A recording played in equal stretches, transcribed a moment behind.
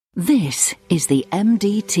This is the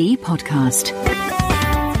MDTea Podcast.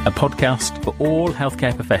 A podcast for all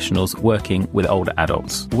healthcare professionals working with older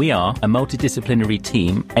adults. We are a multidisciplinary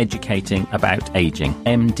team educating about ageing,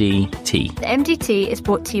 MDTea. The MDTea is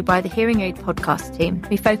brought to you by the Hearing Aid Podcast team.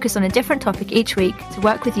 We focus on a different topic each week to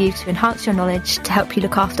work with you to enhance your knowledge to help you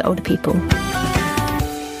look after older people.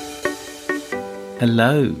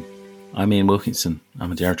 Hello, I'm Ian Wilkinson.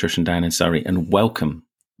 I'm a geriatrician down in Surrey, and welcome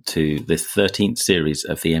to this 13th series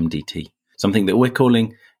of the MDTea, something that we're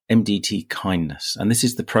calling MDTea Kindness. And this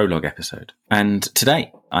is the prologue episode. And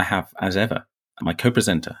today I have, as ever, my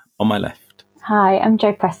co-presenter on my left. Hi, I'm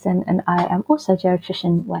Jo Preston, and I am also a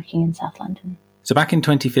geriatrician working in South London. So back in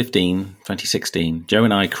 2016, Jo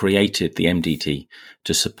and I created the MDTea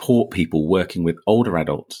to support people working with older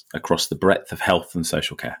adults across the breadth of health and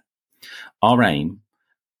social care. Our aim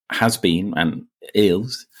has been and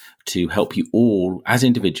is to help you all as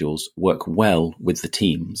individuals work well with the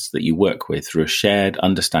teams that you work with through a shared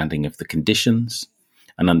understanding of the conditions,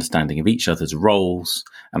 an understanding of each other's roles,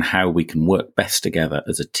 and how we can work best together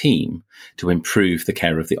as a team to improve the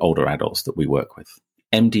care of the older adults that we work with.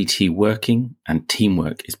 MDTea working and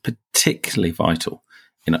teamwork is particularly vital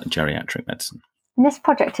in geriatric medicine. And this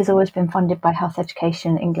project has always been funded by Health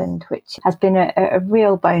Education England, which has been a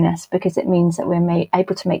real bonus because it means that we're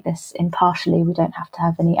able to make this impartially. We don't have to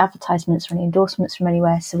have any advertisements or any endorsements from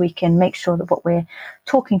anywhere, so we can make sure that what we're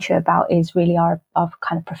talking to you about is really our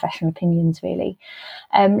kind of professional opinions, really.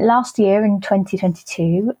 Last year in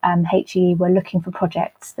 2022, HE were looking for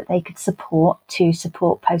projects that they could support to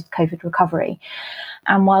support post-COVID recovery.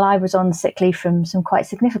 And while I was on sick leave from some quite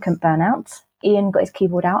significant burnout, Ian got his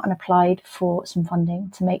keyboard out and applied for some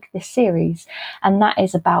funding to make this series. And that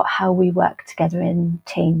is about how we work together in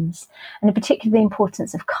teams, and in particular the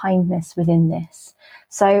importance of kindness within this.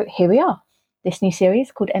 So here we are, this new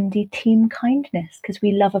series called MDTeam Kindness, because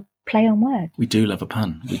we love a play on words. We do love a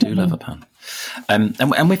pun. We do love a pun.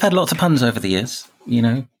 And we've had lots of puns over the years. You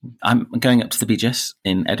know, I'm going up to the BGS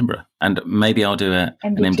in Edinburgh, and maybe I'll do an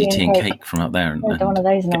MDTea and cake from up there and one of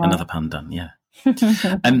those get another pun done. Yeah.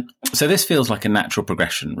 So this feels like a natural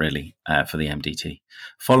progression, really, for the MDTea,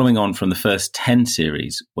 following on from the first 10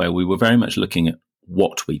 series where we were very much looking at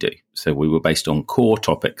what we do. So we were based on core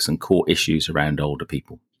topics and core issues around older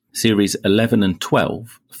people. Series 11 and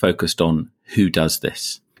 12 focused on who does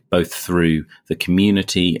this, both through the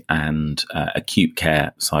community and acute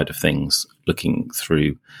care side of things, looking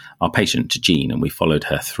through our patient Jean, and we followed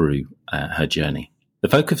her through her journey. The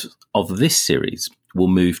focus of this series will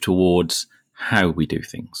move towards how we do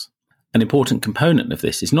things. An important component of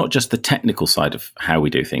this is not just the technical side of how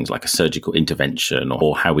we do things, like a surgical intervention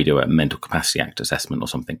or how we do a mental capacity act assessment or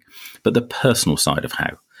something, but the personal side of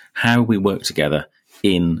how we work together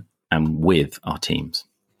in and with our teams.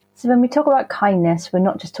 So when we talk about kindness, we're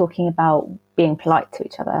not just talking about being polite to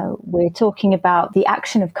each other. We're talking about the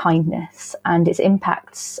action of kindness and its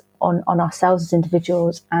impacts on ourselves as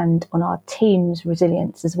individuals and on our team's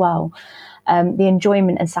resilience as well. The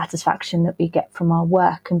enjoyment and satisfaction that we get from our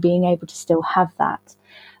work and being able to still have that.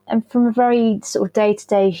 And from a very sort of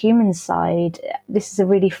day-to-day human side, this is a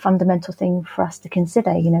really fundamental thing for us to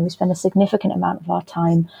consider. You know, we spend a significant amount of our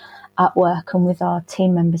time at work and with our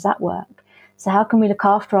team members at work. So how can we look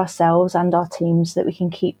after ourselves and our teams so that we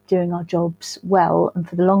can keep doing our jobs well and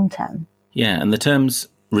for the long term? Yeah, and the terms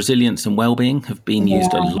resilience and well-being have been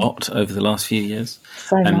used a lot over the last few years,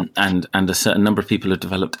 and a certain number of people have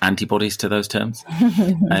developed antibodies to those terms.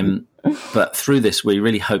 But through this, we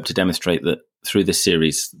really hope to demonstrate that through this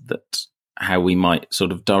series that how we might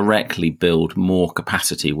sort of directly build more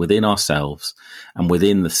capacity within ourselves and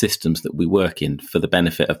within the systems that we work in for the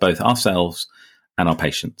benefit of both ourselves and our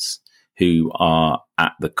patients, who are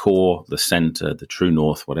at the core, the centre, the true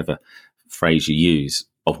north, whatever phrase you use,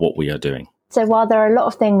 of what we are doing. So while there are a lot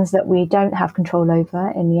of things that we don't have control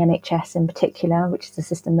over in the NHS in particular, which is the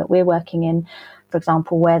system that we're working in, for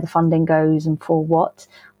example, where the funding goes and for what,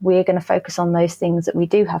 we're going to focus on those things that we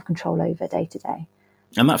do have control over day to day.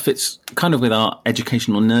 And that fits kind of with our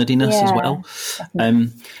educational nerdiness as well,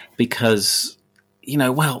 because, you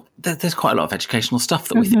know, well, there's quite a lot of educational stuff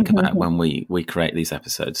that we think about when we create these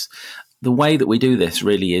episodes. The way that we do this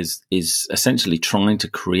really is essentially trying to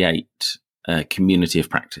create a community of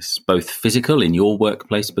practice, both physical in your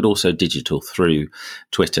workplace, but also digital through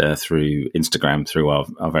Twitter, through Instagram, through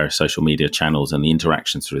our various social media channels and the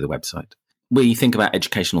interactions through the website. We think about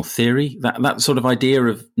educational theory, that sort of idea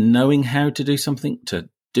of knowing how to do something, to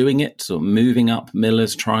doing it, or moving up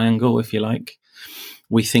Miller's triangle, if you like.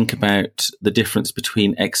 We think about the difference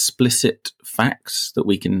between explicit facts that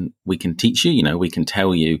we can teach you. You know, we can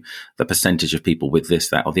tell you the percentage of people with this,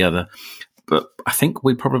 that, or the other, But I think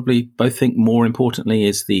we probably both think more importantly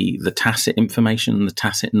is the tacit information, the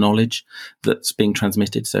tacit knowledge that's being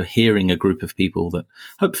transmitted. So hearing a group of people that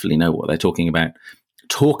hopefully know what they're talking about,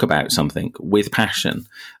 talk about something with passion,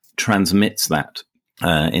 transmits that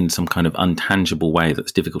in some kind of untangible way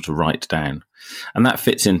that's difficult to write down. And that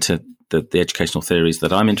fits into the educational theories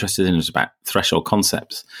that I'm interested in, is about threshold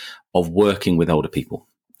concepts of working with older people.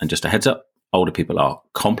 And just a heads up, older people are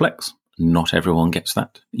complex. Not everyone gets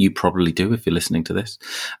that. You probably do if you're listening to this.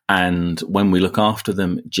 And when we look after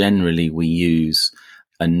them, generally we use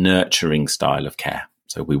a nurturing style of care.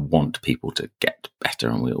 So we want people to get better,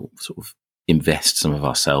 and we'll sort of invest some of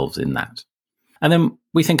ourselves in that. And then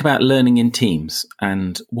we think about learning in teams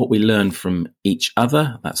and what we learn from each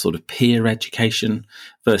other, that sort of peer education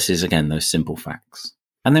versus, again, those simple facts.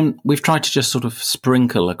 And then we've tried to just sort of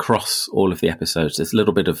sprinkle across all of the episodes this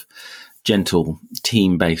little bit of gentle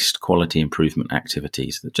team-based quality improvement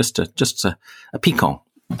activities, just a piquant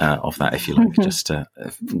of that, if you like, just to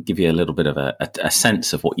give you a little bit of a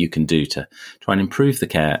sense of what you can do to try and improve the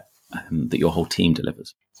care that your whole team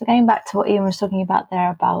delivers. So going back to what Ian was talking about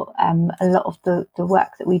there about a lot of the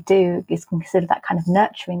work that we do is considered that kind of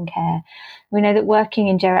nurturing care. We know that working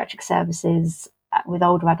in geriatric services with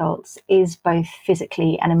older adults is both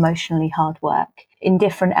physically and emotionally hard work in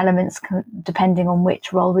different elements depending on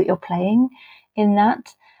which role that you're playing in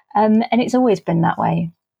that. And it's always been that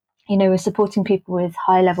way. You know, we're supporting people with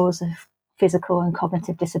high levels of physical and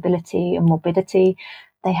cognitive disability and morbidity.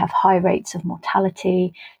 They have high rates of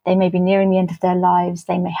mortality. They may be nearing the end of their lives.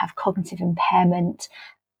 They may have cognitive impairment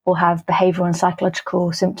or have behavioural and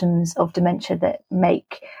psychological symptoms of dementia that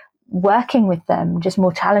make working with them just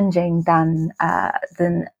more challenging than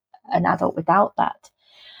an adult without that.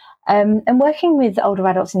 And working with older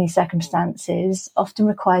adults in these circumstances often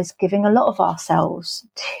requires giving a lot of ourselves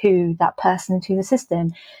to that person, to the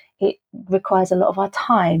system. It requires a lot of our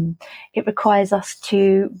time. It requires us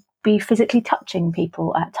to be physically touching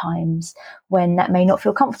people at times when that may not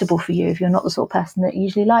feel comfortable for you if you're not the sort of person that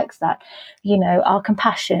usually likes that. You know, our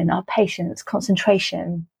compassion, our patience,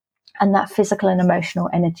 concentration, and that physical and emotional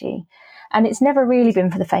energy. And it's never really been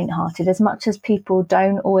for the faint-hearted, as much as people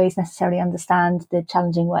don't always necessarily understand the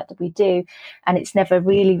challenging work that we do. And it's never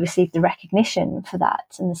really received the recognition for that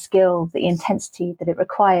and the skill, the intensity that it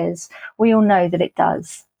requires. We all know that it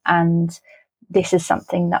does. And this is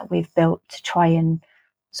something that we've built to try and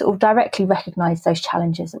sort of directly recognise those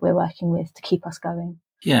challenges that we're working with to keep us going.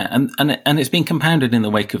 Yeah, and it's been compounded in the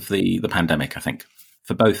wake of the pandemic, I think,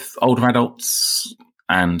 for both older adults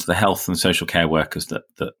and the health and social care workers that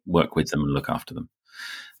work with them and look after them.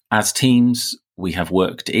 As teams, we have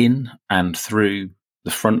worked in and through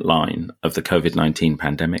the front line of the COVID-19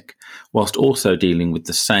 pandemic, whilst also dealing with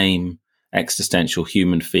the same existential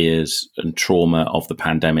human fears and trauma of the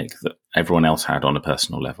pandemic that everyone else had on a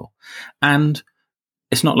personal level. And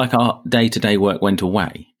it's not like our day-to-day work went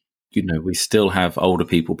away. You know, we still have older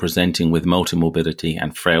people presenting with multimorbidity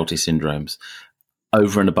and frailty syndromes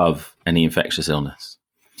over and above any infectious illness.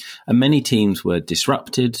 And many teams were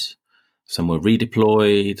disrupted, some were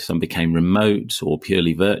redeployed, some became remote or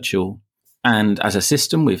purely virtual. And as a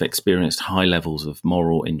system, we've experienced high levels of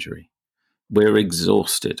moral injury. We're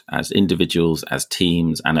exhausted as individuals, as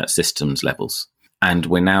teams, and at systems levels. And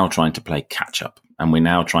we're now trying to play catch up, and we're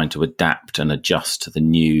now trying to adapt and adjust to the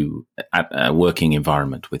new working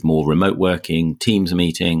environment with more remote working, Teams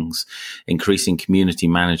meetings, increasing community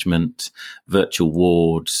management, virtual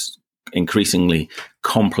wards, increasingly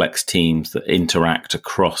complex teams that interact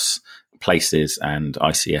across places and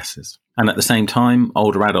ICSs. And at the same time,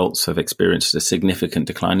 older adults have experienced a significant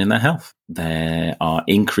decline in their health. There are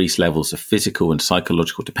increased levels of physical and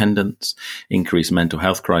psychological dependence, increased mental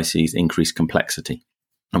health crises, increased complexity.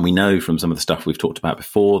 And we know from some of the stuff we've talked about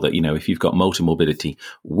before that, you know, if you've got multimorbidity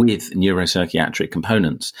with neuropsychiatric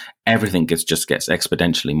components, everything just gets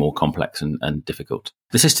exponentially more complex and difficult.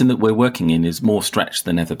 The system that we're working in is more stretched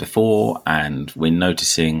than ever before, and we're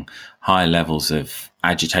noticing high levels of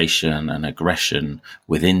agitation and aggression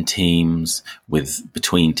within teams,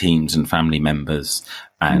 between teams and family members,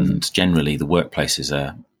 and generally the workplace is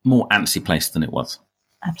a more antsy place than it was.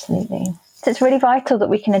 Absolutely. So it's really vital that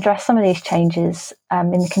we can address some of these changes in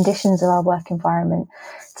the conditions of our work environment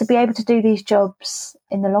to be able to do these jobs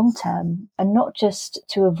in the long term, and not just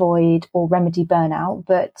to avoid or remedy burnout,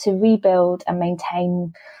 but to rebuild and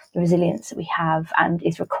maintain the resilience that we have and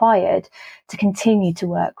is required to continue to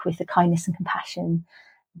work with the kindness and compassion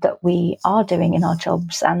that we are doing in our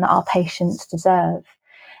jobs and that our patients deserve.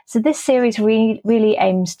 So this series really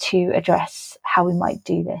aims to address how we might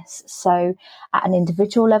do this. So at an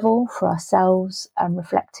individual level for ourselves,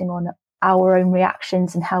 reflecting on our own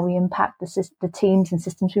reactions and how we impact the teams and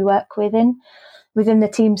systems we work within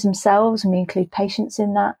the teams themselves, and we include patients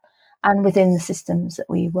in that, and within the systems that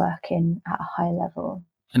we work in at a high level.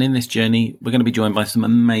 And in this journey, we're going to be joined by some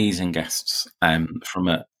amazing guests from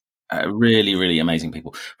a really, really amazing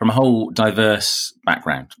people from a whole diverse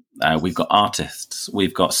background. We've got artists,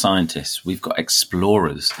 we've got scientists, we've got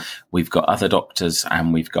explorers, we've got other doctors,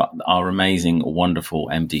 and we've got our amazing, wonderful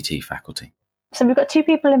MDT faculty. So we've got two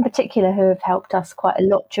people in particular who have helped us quite a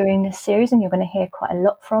lot during this series, and you're going to hear quite a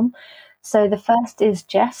lot from. So the first is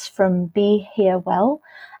Jess from Be Here Well,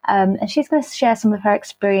 and she's going to share some of her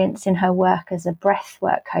experience in her work as a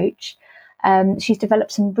breathwork coach. She's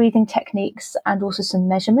developed some breathing techniques and also some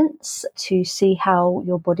measurements to see how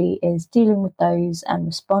your body is dealing with those and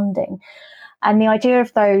responding. And the idea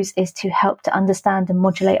of those is to help to understand and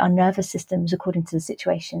modulate our nervous systems according to the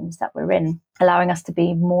situations that we're in, allowing us to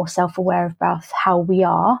be more self-aware about how we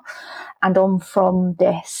are and on from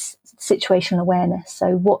this situational awareness.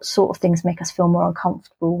 So what sort of things make us feel more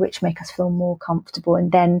uncomfortable, which make us feel more comfortable,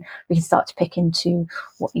 and then we can start to pick into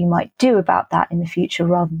what you might do about that in the future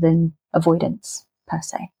rather than avoidance per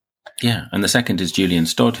se. Yeah, and the second is Julian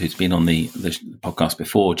Stodd, who's been on the podcast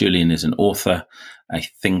before. Julian is an author, a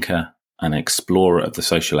thinker, an explorer of the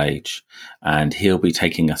social age, and he'll be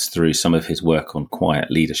taking us through some of his work on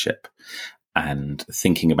quiet leadership and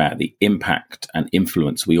thinking about the impact and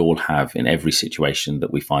influence we all have in every situation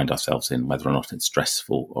that we find ourselves in, whether or not it's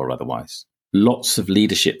stressful or otherwise. Lots of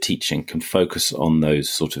leadership teaching can focus on those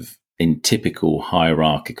sort of in typical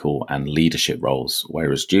hierarchical and leadership roles,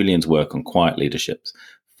 whereas Julian's work on quiet leadership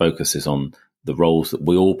focuses on the roles that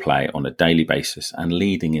we all play on a daily basis and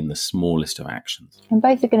leading in the smallest of actions. And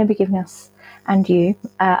both are going to be giving us and you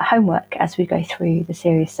homework as we go through the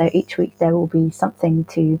series. So each week there will be something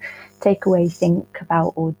to take away, think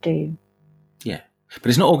about, or do. Yeah, but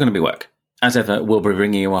it's not all going to be work. As ever, we'll be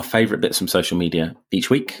bringing you our favourite bits from social media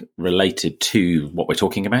each week related to what we're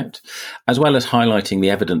talking about, as well as highlighting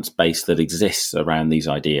the evidence base that exists around these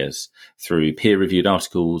ideas through peer-reviewed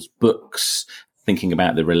articles, books, thinking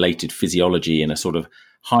about the related physiology in a sort of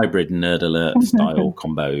hybrid nerd alert style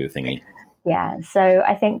combo thingy. Yeah, so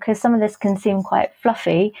I think because some of this can seem quite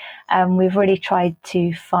fluffy, we've really tried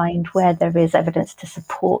to find where there is evidence to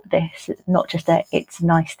support this, not just a it's a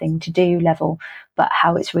nice thing to do level, but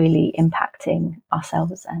how it's really impacting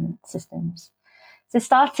ourselves and systems. So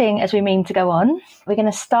starting as we mean to go on, we're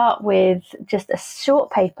going to start with just a short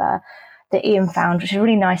paper that Ian found, which is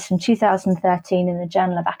really nice, from 2013 in the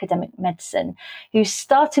Journal of Academic Medicine, who's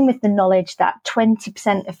starting with the knowledge that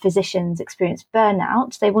 20% of physicians experience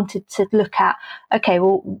burnout. They wanted to look at, okay,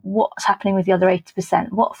 well, what's happening with the other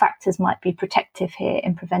 80%? What factors might be protective here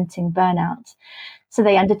in preventing burnout? So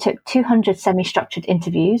they undertook 200 semi-structured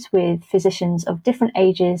interviews with physicians of different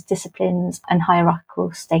ages, disciplines, and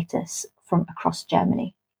hierarchical status from across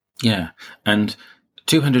Germany. Yeah, and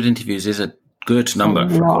 200 interviews is a good number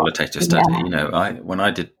for a qualitative study. Yeah. You know, when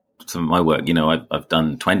I did some of my work, you know, I've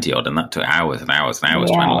done 20 odd, and that took hours and hours and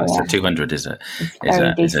hours to analyze. So 200 is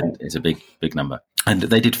a big number. And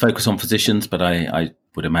they did focus on physicians, but I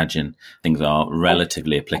would imagine things are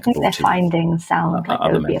relatively applicable. I think their findings sound like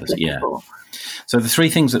other methods. Yeah. So the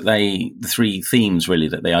three themes really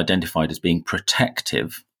that they identified as being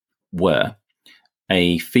protective were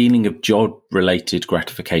a feeling of job-related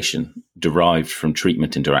gratification derived from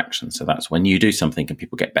treatment interaction. So that's when you do something and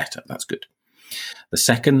people get better. That's good. The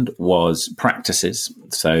second was practices.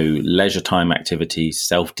 So leisure time activities,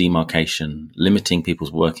 self-demarcation, limiting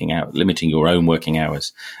people's working out, limiting your own working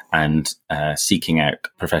hours, and seeking out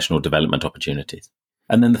professional development opportunities.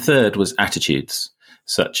 And then the third was attitudes,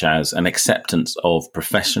 such as an acceptance of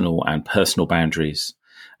professional and personal boundaries,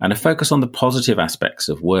 and a focus on the positive aspects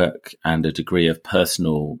of work and a degree of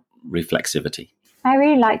personal reflexivity. I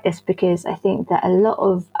really like this because I think that a lot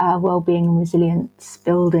of well-being and resilience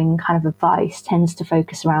building kind of advice tends to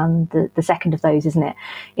focus around the second of those, isn't it?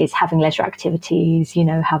 It's having leisure activities, you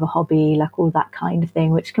know, have a hobby, like all that kind of thing,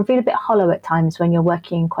 which can feel a bit hollow at times when you're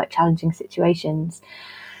working in quite challenging situations.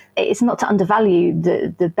 It's not to undervalue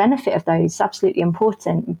the benefit of those, it's absolutely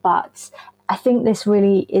important, but I think this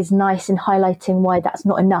really is nice in highlighting why that's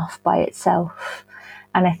not enough by itself.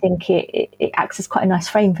 And I think it acts as quite a nice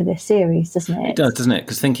frame for this series, doesn't it? It does, doesn't it?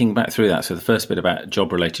 Because thinking back through that, so the first bit about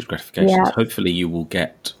job-related gratifications, hopefully you will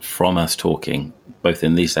get from us talking, both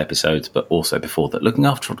in these episodes, but also before, that looking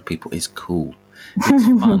after other people is cool. It's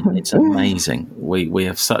fun. It's amazing. We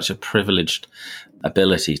have such a privileged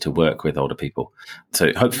ability to work with older people.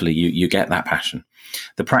 So hopefully you get that passion.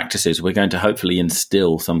 The practices, we're going to hopefully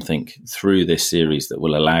instill something through this series that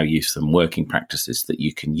will allow you some working practices that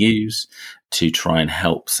you can use to try and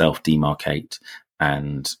help self-demarcate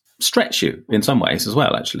and stretch you in some ways as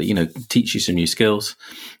well, actually, teach you some new skills.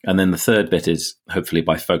 And then the third bit is hopefully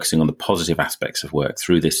by focusing on the positive aspects of work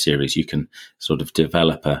through this series, you can sort of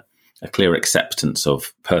develop a clear acceptance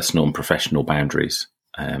of personal and professional boundaries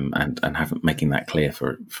and making that clear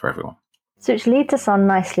for everyone. So which leads us on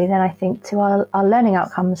nicely then, I think, to our learning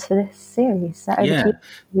outcomes for this series. So over to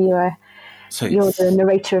you. You're the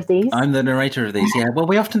narrator of these. I'm the narrator of these, yeah. Well,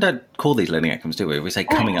 we often don't call these learning outcomes, do we? We say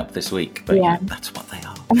coming up this week, but that's what they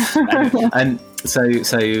are. And so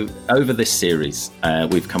over this series,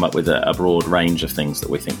 we've come up with a broad range of things that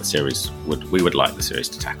we think we would like the series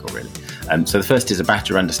to tackle, really. So the first is a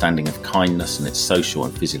better understanding of kindness and its social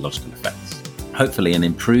and physiological effects. Hopefully an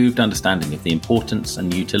improved understanding of the importance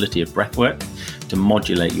and utility of breath work to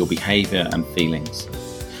modulate your behaviour and feelings,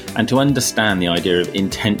 and to understand the idea of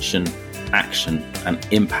intention, action and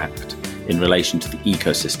impact in relation to the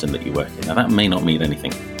ecosystem that you work in. Now, that may not mean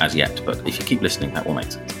anything as yet, but if you keep listening, that will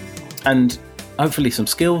make sense. And hopefully some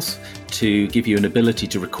skills to give you an ability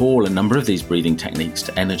to recall a number of these breathing techniques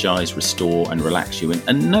to energise, restore and relax you,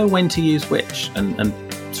 and know when to use which, and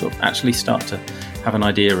sort of actually start to have an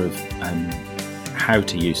idea of how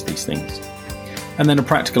to use these things. And then a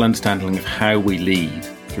practical understanding of how we lead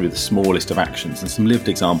through the smallest of actions and some lived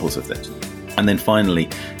examples of this. And then finally,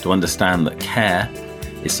 to understand that care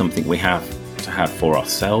is something we have to have for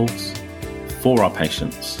ourselves, for our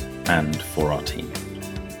patients, and for our team.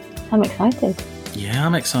 I'm excited. Yeah,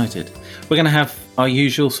 I'm excited. We're going to have our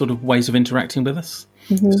usual sort of ways of interacting with us.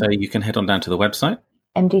 Mm-hmm. So you can head on down to the website,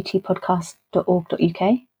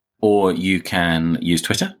 mdtpodcast.org.uk. Or you can use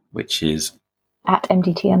Twitter, which is at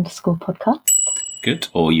MDT_podcast. Good.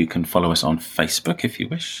 Or you can follow us on Facebook if you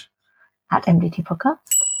wish. At MDT Podcast.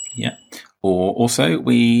 Yeah. Or also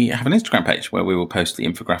we have an Instagram page where we will post the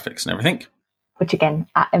infographics and everything. Which again,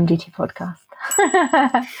 at MDT Podcast.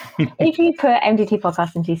 If you put MDT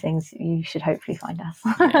Podcast in two things, you should hopefully find us.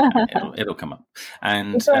 It'll come up.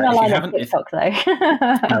 And if you haven't, TikTok though.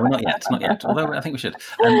 No, not yet. Although I think we should.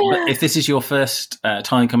 But if this is your first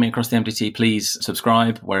time coming across the MDT, please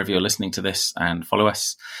subscribe wherever you're listening to this and follow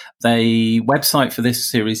us. The website for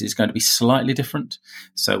this series is going to be slightly different.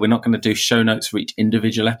 So we're not going to do show notes for each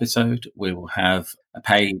individual episode. We will have a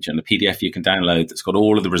page and a PDF you can download that's got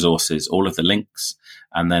all of the resources, all of the links.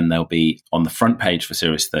 And then there'll be on the front page for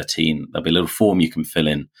Series 13, there'll be a little form you can fill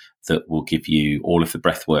in that will give you all of the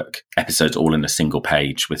breathwork episodes all in a single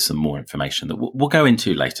page with some more information that we'll go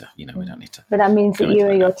into later. We don't need to. But that means that you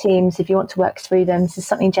or your teams, if you want to work through them, this is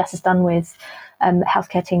something Jess has done with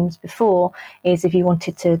healthcare teams before, is if you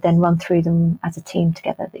wanted to then run through them as a team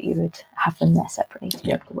together, that you would have them there separately to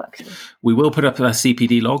be able to work through. We will put up a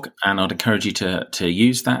CPD log, and I'd encourage you to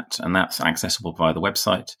use that, and that's accessible via the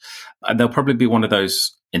website. There'll probably be one of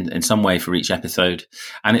those in some way for each episode,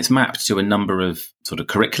 and it's mapped to a number of sort of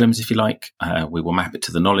curriculums, if you like. We will map it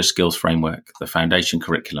to the Knowledge Skills Framework, the Foundation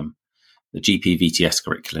Curriculum, the GP VTS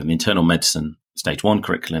Curriculum, the Internal Medicine Stage 1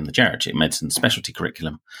 Curriculum, the Geriatric Medicine Specialty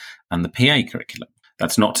Curriculum, and the PA Curriculum.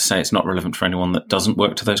 That's not to say it's not relevant for anyone that doesn't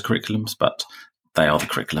work to those curriculums, but they are the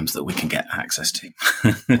curriculums that we can get access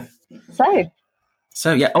to.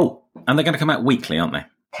 So yeah. Oh, and they're going to come out weekly, aren't they?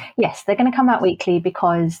 Yes, they're going to come out weekly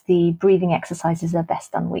because the breathing exercises are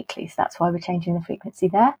best done weekly. So that's why we're changing the frequency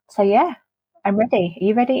there. So yeah, I'm ready. Are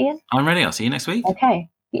you ready, Ian? I'm ready. I'll see you next week. Okay.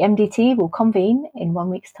 The MDT will convene in 1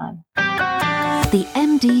 week's time. The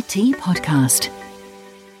MDT Podcast.